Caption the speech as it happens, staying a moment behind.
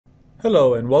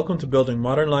Hello and welcome to Building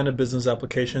Modern Line of Business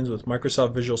Applications with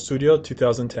Microsoft Visual Studio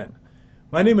 2010.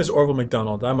 My name is Orville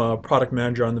McDonald. I'm a product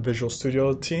manager on the Visual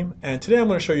Studio team, and today I'm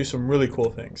going to show you some really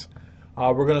cool things.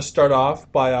 We're going to start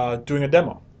off by doing a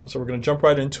demo. So we're going to jump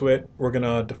right into it. We're going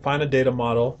to define a data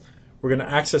model. We're going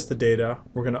to access the data.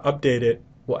 We're going to update it.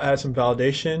 We'll add some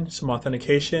validation, some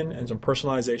authentication, and some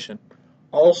personalization,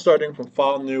 all starting from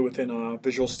File New within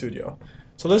Visual Studio.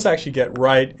 So let's actually get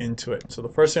right into it. So the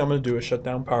first thing I'm going to do is shut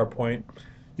down PowerPoint.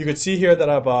 You can see here that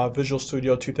I have Visual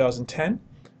Studio 2010.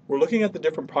 We're looking at the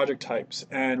different project types,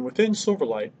 and within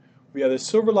Silverlight, we have the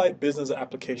Silverlight Business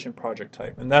Application project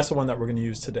type, and that's the one that we're going to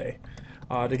use today.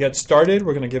 To get started,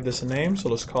 we're going to give this a name, so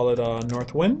let's call it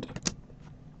Northwind,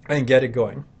 and get it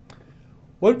going.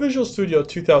 What Visual Studio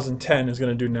 2010 is going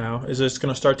to do now is it's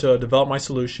going to start to develop my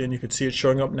solution. You can see it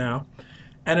showing up now.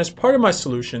 And as part of my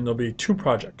solution, there'll be two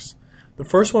projects. The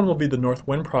first one will be the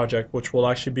Northwind project, which will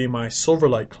actually be my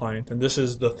Silverlight client, and this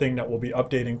is the thing that we'll be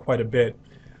updating quite a bit.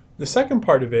 The second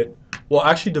part of it will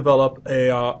actually develop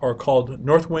or called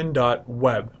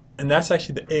Northwind.web, and that's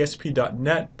actually the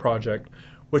ASP.NET project,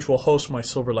 which will host my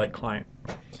Silverlight client.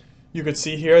 You can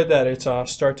see here that it's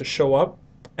start to show up,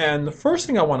 and the first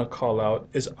thing I want to call out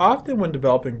is often when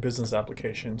developing business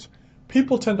applications,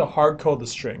 people tend to hard code the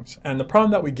strings, and the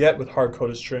problem that we get with hard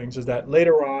coded strings is that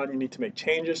later on you need to make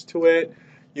changes to it.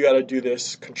 You got to do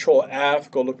this Control F,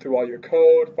 go look through all your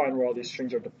code, find where all these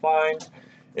strings are defined.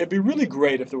 It'd be really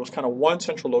great if there was kind of one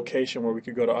central location where we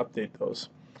could go to update those.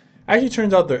 Actually,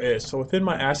 turns out there is. So within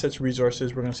my assets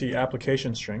resources, we're going to see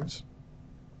application strings,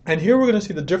 and here we're going to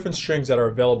see the different strings that are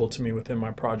available to me within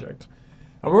my project.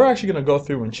 And we're actually going to go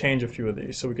through and change a few of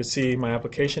these. So we can see my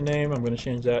application name. I'm going to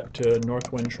change that to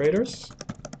Northwind Traders.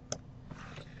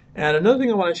 And another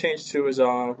thing I want to change to is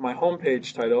my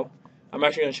homepage title. I'm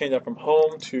actually going to change that from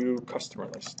home to customer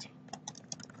list.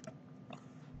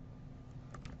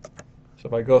 So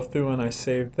if I go through and I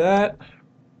save that,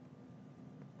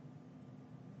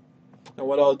 and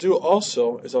what I'll do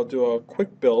also is I'll do a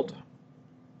quick build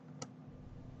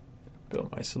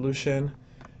my solution.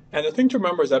 And the thing to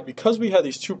remember is that because we have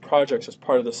these two projects as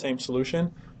part of the same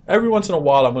solution, every once in a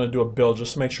while I'm going to do a build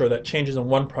just to make sure that changes in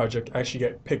one project actually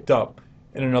get picked up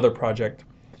in another project.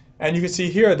 And you can see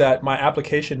here that my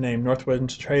application name,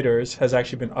 Northwind Traders, has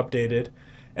actually been updated.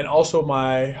 And also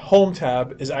my home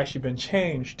tab has actually been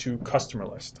changed to customer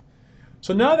list.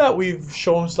 So now that we've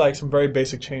shown like some very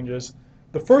basic changes,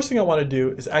 the first thing I want to do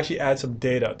is actually add some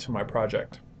data to my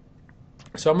project.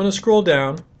 So I'm going to scroll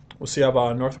down. We'll see I have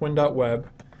Northwind.web.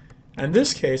 In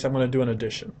this case, I'm going to do an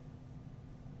addition.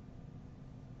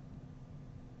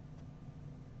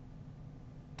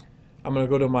 I'm going to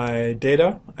go to my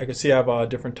data. I can see I have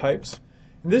different types.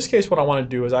 In this case, what I want to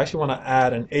do is I actually want to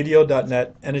add an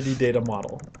ADO.NET entity data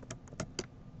model.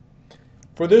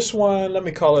 For this one, let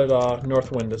me call it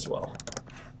Northwind as well.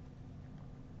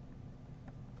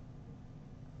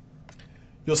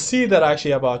 You'll see that I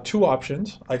actually have two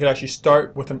options. I could actually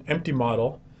start with an empty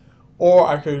model, or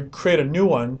I could create a new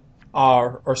one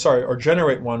or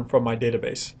generate one from my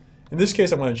database. In this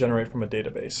case, I'm going to generate from a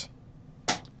database.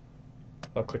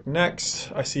 I'll click Next.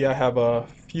 I see I have a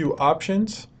few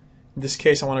options. In this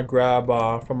case, I want to grab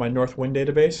from my Northwind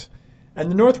database. And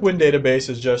the Northwind database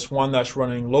is just one that's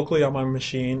running locally on my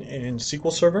machine in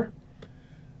SQL Server.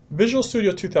 Visual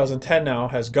Studio 2010 now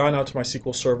has gone out to my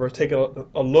SQL Server, taken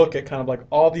a look at kind of like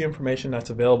all the information that's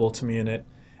available to me in it,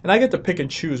 and I get to pick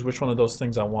and choose which one of those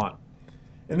things I want.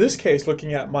 In this case,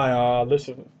 looking at my list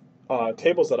of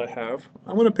tables that I have,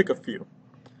 I'm going to pick a few.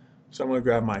 So I'm going to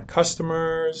grab my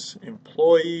customers,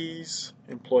 employees,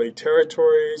 employee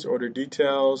territories, order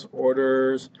details,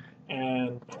 orders,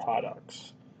 and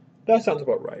products. That sounds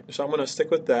about right. So I'm going to stick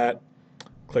with that,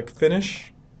 click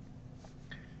Finish.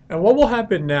 And what will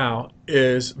happen now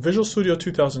is Visual Studio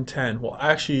 2010 will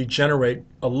actually generate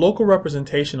a local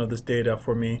representation of this data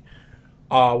for me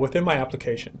within my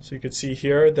application. So you can see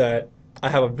here that I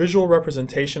have a visual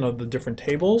representation of the different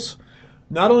tables.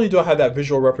 Not only do I have that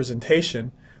visual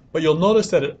representation, but you'll notice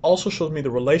that it also shows me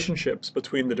the relationships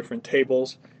between the different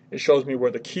tables. It shows me where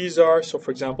the keys are. So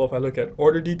for example, if I look at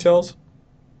order details,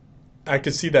 I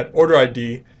can see that order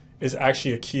ID is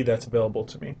actually a key that's available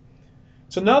to me.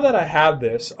 So now that I have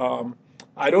this,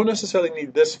 I don't necessarily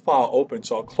need this file open,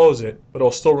 so I'll close it, but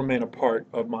it'll still remain a part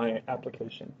of my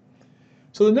application.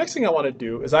 So the next thing I want to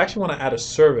do is I actually want to add a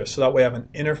service, so that way I have an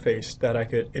interface that I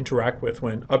could interact with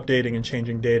when updating and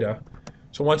changing data.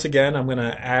 So once again, I'm going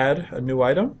to add a new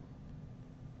item.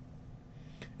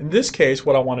 In this case,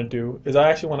 what I want to do is I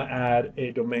actually want to add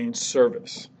a domain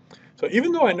service. So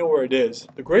even though I know where it is,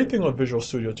 the great thing with Visual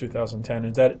Studio 2010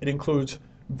 is that it includes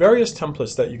various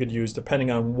templates that you could use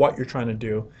depending on what you're trying to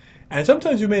do. And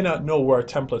sometimes you may not know where a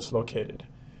template's located.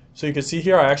 So you can see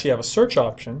here I actually have a search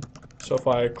option. So if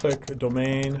I click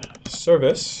domain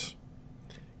service,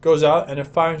 it goes out and it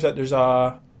finds that there's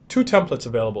two templates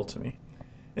available to me.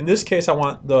 In this case, I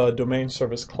want the domain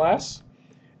service class,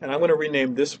 and I'm going to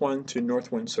rename this one to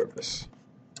Northwind Service.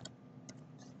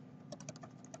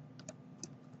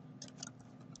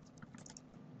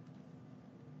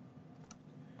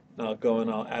 Now I'll go and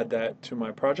I'll add that to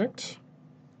my project.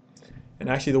 And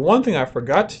actually, the one thing I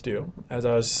forgot to do, as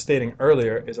I was stating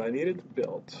earlier, is I needed to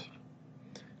build.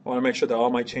 I want to make sure that all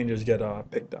my changes get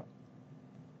picked up.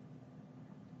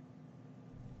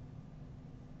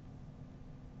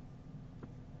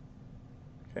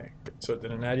 Okay, good. So it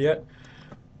didn't add yet.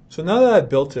 So now that I've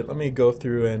built it, let me go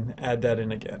through and add that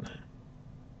in again.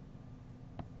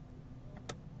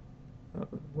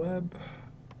 Web,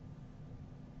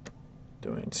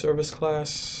 domain service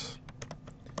class.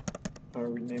 I'll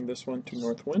rename this one to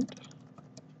Northwind.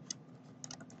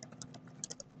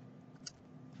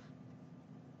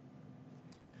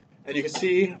 And you can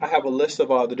see I have a list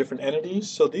of the different entities.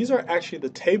 So these are actually the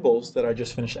tables that I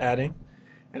just finished adding.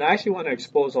 And I actually want to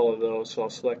expose all of those, so I'll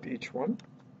select each one.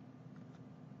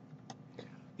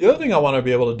 The other thing I want to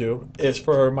be able to do is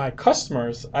for my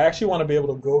customers, I actually want to be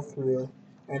able to go through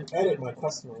and edit my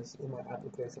customers in my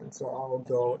application. So I'll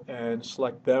go and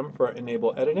select them for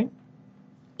enable editing.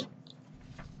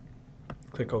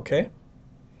 Click OK.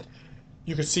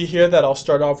 You can see here that I'll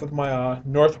start off with my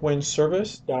Northwind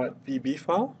service.vb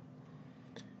file.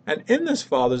 And in this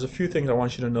file, there's a few things I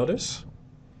want you to notice.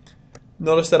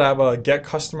 Notice that I have a get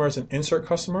customers and insert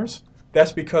customers.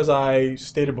 That's because I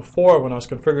stated before when I was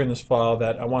configuring this file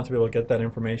that I want to be able to get that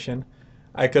information.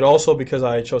 I could also, because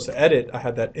I chose to edit, I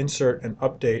had that insert and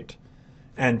update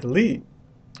and delete.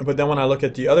 But then when I look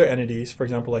at the other entities, for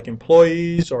example, like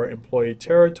employees or employee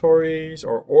territories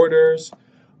or orders,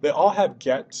 they all have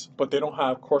gets, but they don't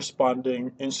have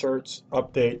corresponding inserts,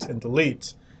 updates, and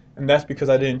deletes. And that's because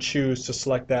I didn't choose to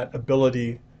select that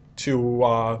ability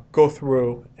to go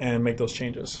through and make those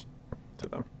changes to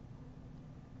them.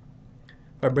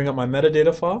 If I bring up my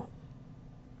metadata file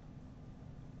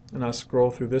and I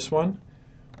scroll through this one,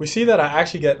 we see that I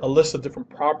actually get a list of different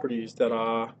properties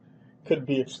that could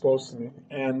be exposed to me.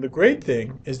 And the great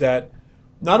thing is that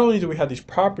not only do we have these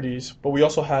properties, but we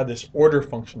also have this order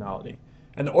functionality.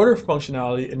 And the order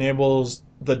functionality enables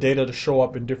the data to show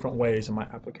up in different ways in my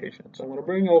application. So I'm going to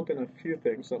bring open a few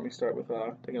things. Let me start with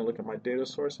taking a look at my data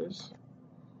sources.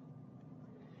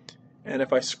 And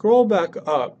if I scroll back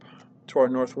up to our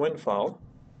Northwind file,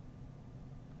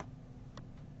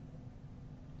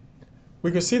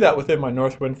 we can see that within my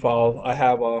Northwind file, I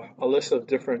have a list of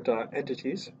different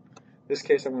entities. In this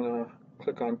case, I'm going to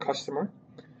click on Customer.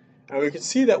 And we can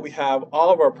see that we have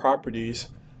all of our properties,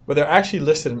 but they're actually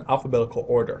listed in alphabetical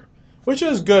order, which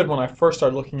is good when I first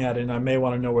start looking at it and I may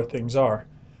want to know where things are.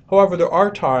 However, there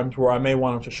are times where I may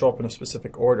want them to show up in a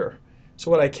specific order. So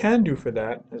what I can do for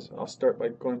that is I'll start by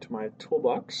going to my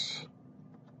toolbox.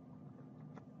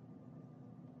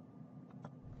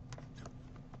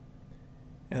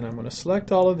 And I'm going to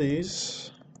select all of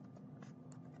these.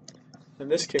 In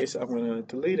this case, I'm going to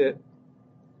delete it,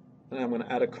 and I'm going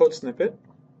to add a code snippet.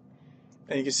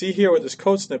 And you can see here with this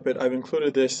code snippet, I've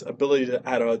included this ability to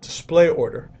add a display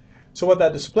order. So what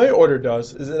that display order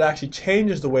does is it actually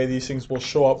changes the way these things will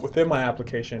show up within my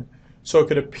application so it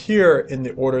could appear in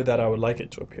the order that I would like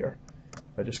it to appear.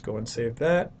 If I just go and save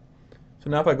that. So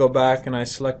now if I go back and I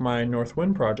select my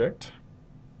Northwind project,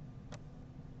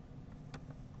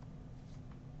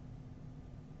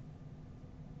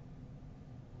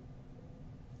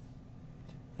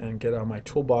 and get out my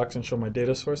toolbox and show my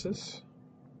data sources.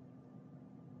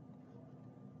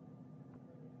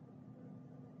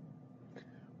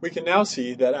 We can now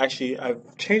see that actually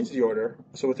I've changed the order.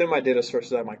 So within my data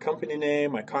sources, I have my company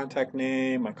name, my contact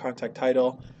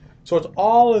title. So it's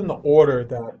all in the order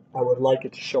that I would like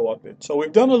it to show up in. So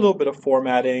we've done a little bit of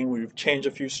formatting, we've changed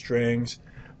a few strings,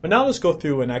 but now let's go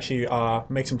through and actually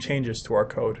make some changes to our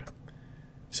code.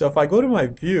 So if I go to my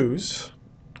views,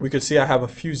 we could see I have a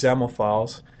few XAML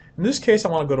files. In this case, I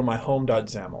want to go to my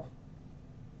home.xaml.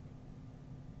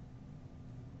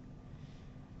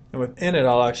 And within it,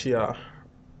 I'll actually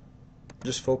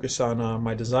just focus on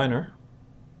my designer.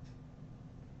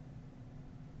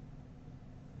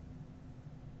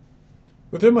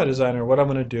 Within my designer, what I'm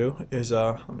going to do is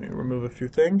let me remove a few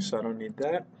things, so I don't need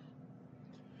that.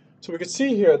 So we can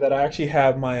see here that I actually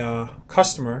have my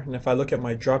customer, and if I look at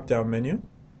my drop-down menu,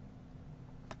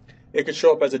 it could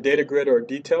show up as a data grid or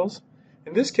details.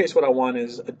 In this case, what I want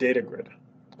is a data grid.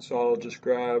 So I'll just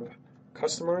grab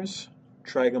customers,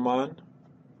 drag them on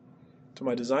to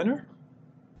my designer.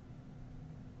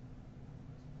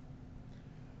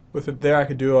 With it there, I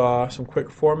could do some quick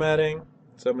formatting.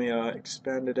 So let me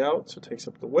expand it out so it takes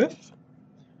up the width.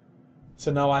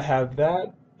 So now I have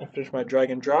that. I finished my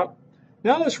drag and drop.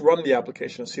 Now let's run the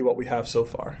application and see what we have so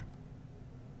far.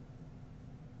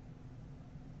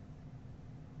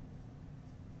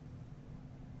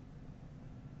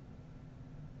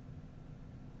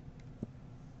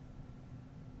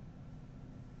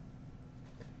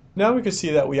 Now we can see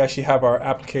that we actually have our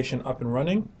application up and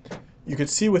running. You can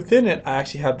see within it, I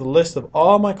actually have the list of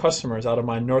all my customers out of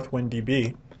my Northwind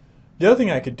DB. The other thing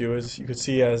I could do is you could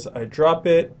see as I drop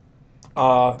it,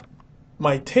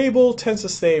 my table tends to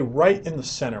stay right in the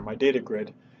center, my data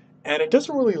grid, and it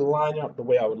doesn't really line up the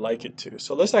way I would like it to.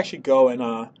 So let's actually go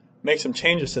and make some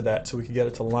changes to that so we can get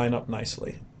it to line up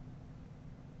nicely.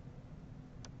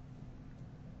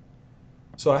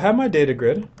 So I have my data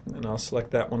grid, and I'll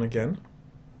select that one again.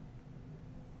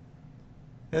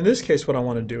 In this case, what I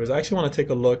want to do is I actually want to take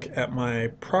a look at my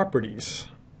properties.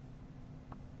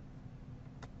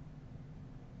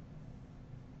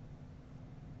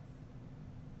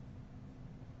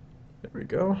 There we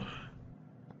go.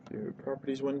 View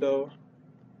properties window.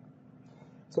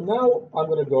 So now I'm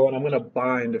going to go and I'm going to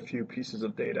bind a few pieces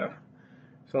of data.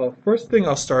 So first thing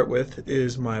I'll start with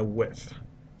is my width.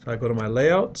 So I go to my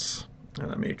layouts, and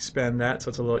let me expand that so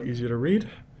it's a little easier to read.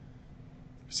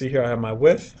 See here I have my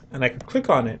width, and I can click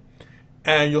on it,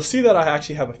 and you'll see that I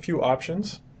actually have a few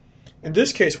options. In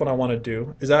this case, what I want to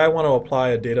do is I want to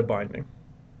apply a data binding.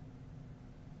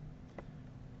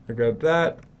 I grab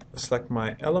that, select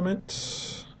my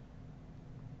element,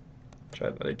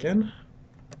 try that again.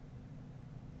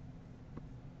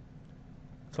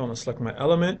 So I want to select my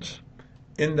element.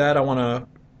 In that, I want to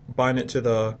bind it to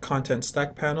the content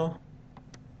stack panel.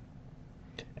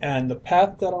 And the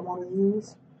path that I want to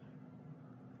use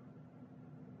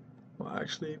will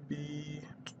actually be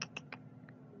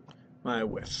my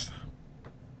width.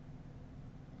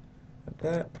 Like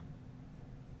that.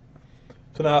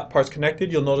 So now that part's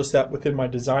connected. You'll notice that within my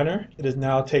designer, it is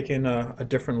now taking a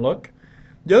different look.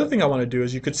 The other thing I want to do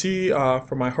is you could see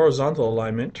for my horizontal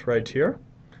alignment right here,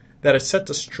 that it's set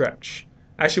to stretch.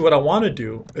 Actually, what I want to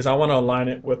do is I want to align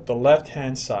it with the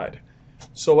left-hand side.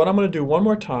 So what I'm going to do one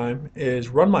more time is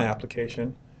run my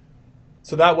application.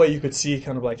 So that way you could see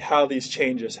kind of like how these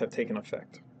changes have taken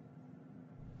effect.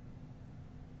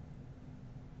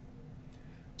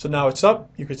 So now it's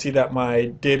up. You can see that my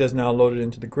data is now loaded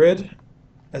into the grid.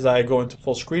 As I go into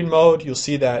full screen mode, you'll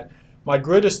see that my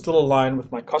grid is still aligned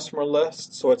with my customer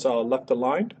list, so it's left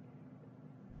aligned.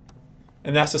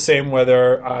 And that's the same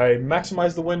whether I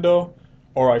maximize the window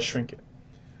or I shrink it.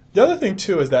 The other thing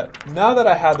too is that now that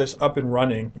I have this up and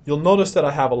running, you'll notice that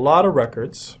I have a lot of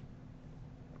records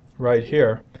right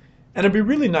here. And it'd be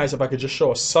really nice if I could just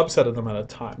show a subset of them at a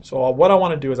time. So what I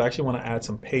want to do is I actually want to add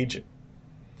some paging.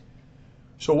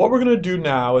 So what we're going to do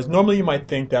now is normally you might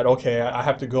think that, okay, I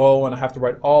have to go and I have to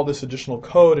write all this additional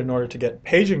code in order to get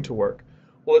paging to work.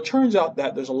 Well, it turns out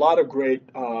that there's a lot of great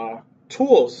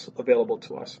tools available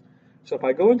to us. So if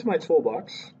I go into my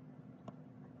toolbox,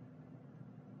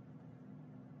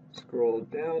 scroll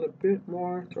down a bit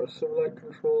more to our Silverlight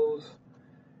controls,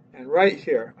 and right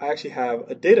here I actually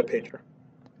have a data pager.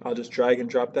 I'll just drag and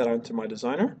drop that onto my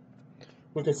designer.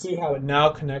 We can see how it now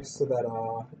connects to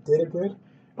that data grid.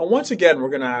 And once again, we're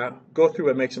going to go through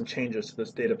and make some changes to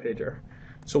this data pager.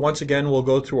 So once again, we'll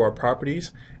go through our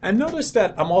properties. And notice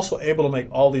that I'm also able to make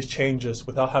all these changes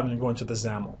without having to go into the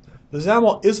XAML. The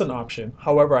XAML is an option.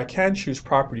 However, I can choose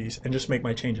properties and just make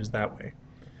my changes that way.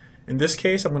 In this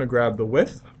case, I'm going to grab the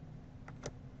width.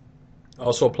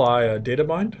 Also apply a data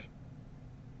bind.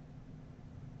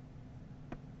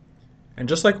 And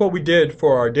just like what we did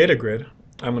for our data grid,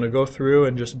 I'm going to go through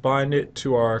and just bind it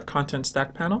to our content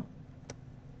stack panel.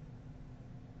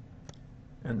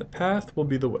 And the path will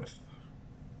be the width.